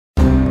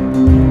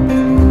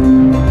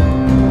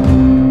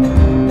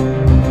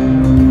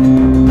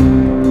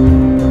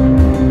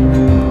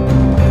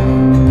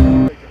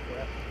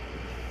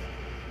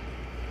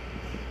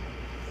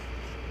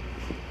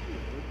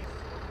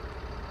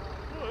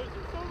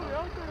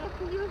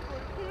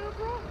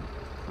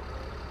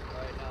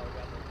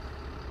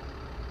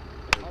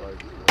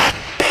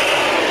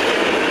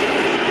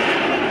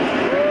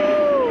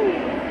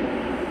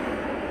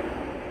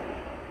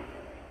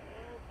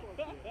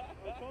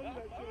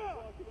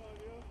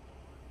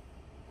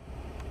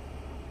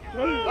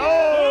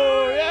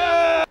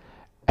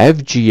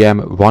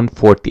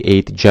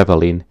FGM-148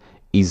 Javelin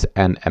is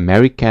an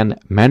American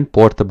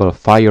man-portable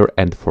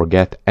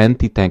fire-and-forget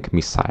anti-tank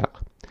missile.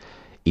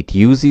 It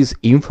uses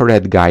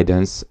infrared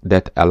guidance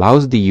that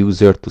allows the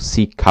user to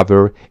seek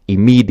cover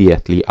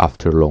immediately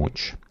after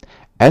launch,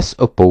 as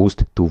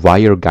opposed to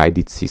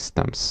wire-guided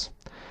systems.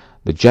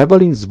 The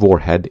Javelin's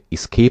warhead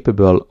is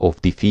capable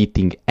of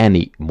defeating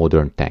any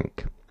modern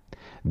tank.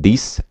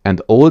 This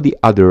and all the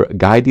other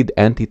guided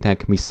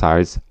anti-tank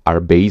missiles are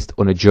based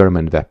on a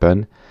German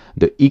weapon,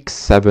 the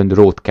X-7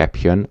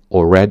 Rotkäppchen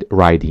or Red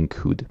Riding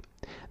Hood,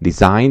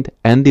 designed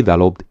and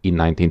developed in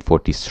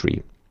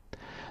 1943.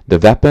 The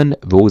weapon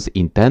was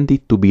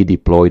intended to be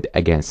deployed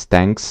against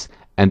tanks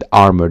and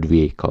armored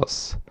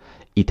vehicles.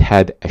 It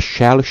had a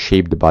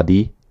shell-shaped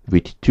body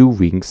with two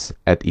wings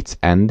at its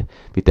end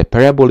with a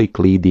parabolic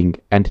leading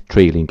and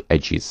trailing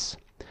edges.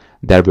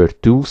 There were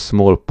two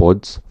small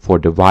pods for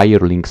the wire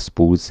link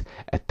spools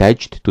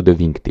attached to the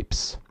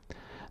wingtips.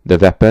 The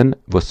weapon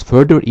was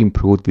further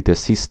improved with a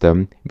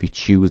system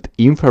which used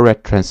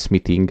infrared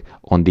transmitting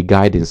on the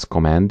guidance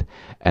command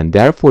and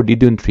therefore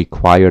didn't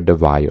require the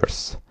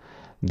wires.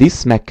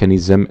 This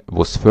mechanism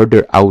was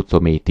further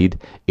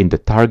automated in the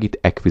target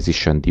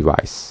acquisition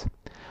device.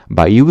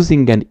 By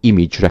using an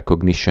image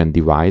recognition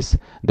device,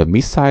 the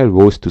missile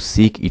was to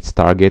seek its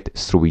target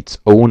through its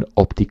own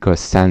optical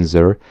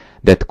sensor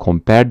that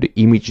compared the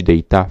image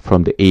data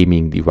from the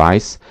aiming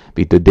device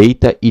with the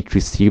data it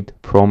received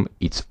from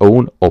its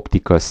own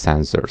optical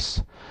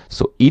sensors.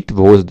 So it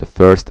was the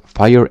first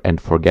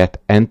fire-and-forget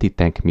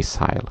anti-tank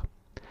missile.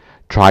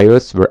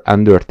 Trials were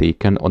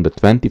undertaken on the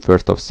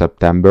 21st of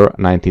September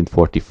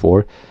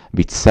 1944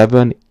 with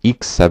 7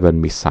 X-7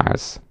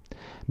 missiles.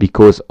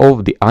 Because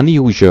of the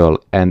unusual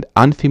and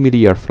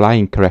unfamiliar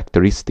flying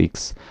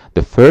characteristics,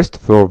 the first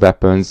 4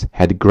 weapons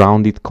had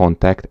grounded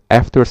contact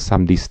after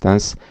some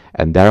distance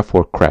and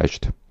therefore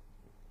crashed.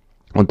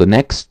 On the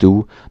next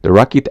 2, the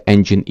rocket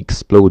engine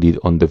exploded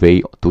on the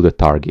way to the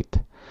target.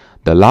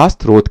 The last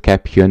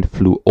Rotkäppchen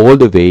flew all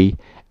the way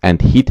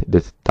and hit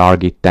the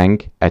target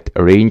tank at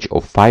a range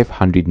of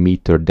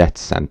 500-meter dead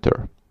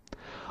center.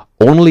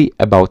 Only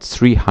about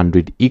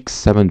 300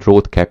 X-7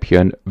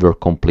 Rotkäppchen were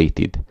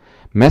completed.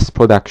 Mass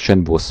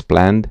production was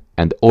planned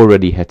and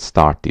already had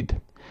started.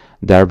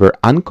 There were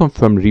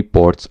unconfirmed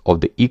reports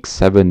of the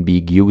X-7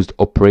 being used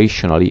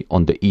operationally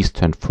on the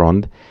Eastern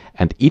Front,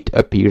 and it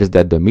appears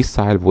that the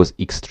missile was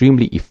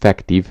extremely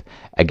effective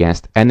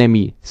against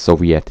enemy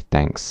Soviet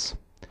tanks.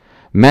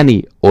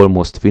 Many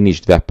almost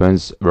finished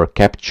weapons were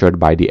captured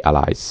by the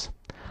Allies.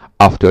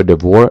 After the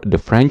war, the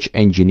French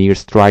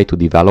engineers tried to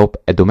develop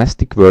a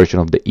domestic version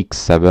of the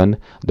X-7,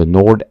 the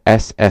Nord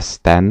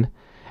SS-10,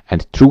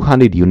 and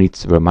 200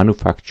 units were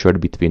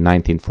manufactured between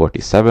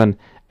 1947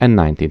 and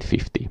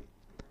 1950.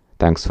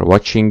 Thanks for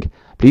watching.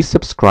 Please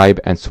subscribe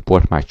and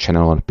support my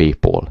channel on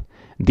PayPal.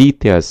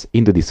 Details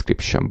in the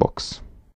description box.